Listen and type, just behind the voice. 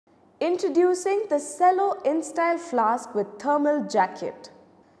Introducing the Cello Instyle flask with thermal jacket.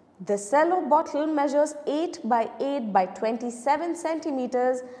 The Cello bottle measures 8 by 8 by 27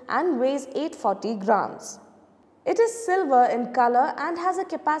 centimeters and weighs 840 grams. It is silver in color and has a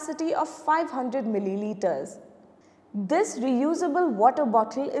capacity of 500 milliliters. This reusable water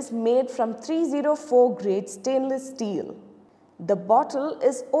bottle is made from 304 grade stainless steel. The bottle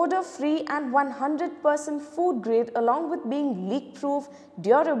is odor-free and 100% food grade, along with being leak-proof,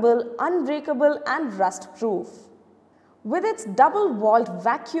 durable, unbreakable and rust-proof. With its double-walled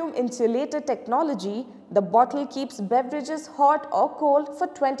vacuum insulated technology, the bottle keeps beverages hot or cold for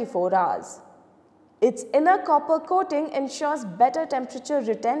 24 hours. Its inner copper coating ensures better temperature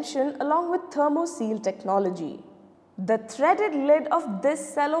retention along with thermo-seal technology. The threaded lid of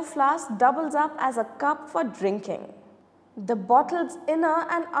this Cello flask doubles up as a cup for drinking. The bottle's inner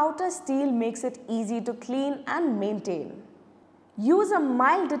and outer steel makes it easy to clean and maintain. Use a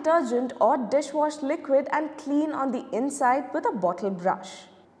mild detergent or dishwash liquid and clean on the inside with a bottle brush.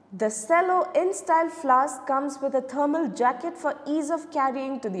 The Cello Instyle flask comes with a thermal jacket for ease of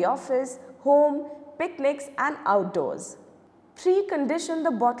carrying to the office, home, picnics and outdoors. Pre-condition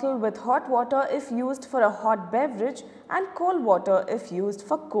the bottle with hot water if used for a hot beverage and cold water if used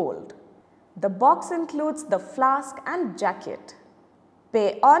for cold. The box includes the flask and jacket.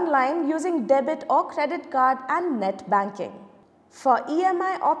 Pay online using debit or credit card and net banking. For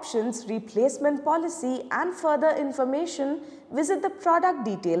EMI options, replacement policy and further information, visit the product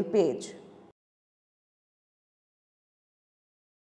detail page.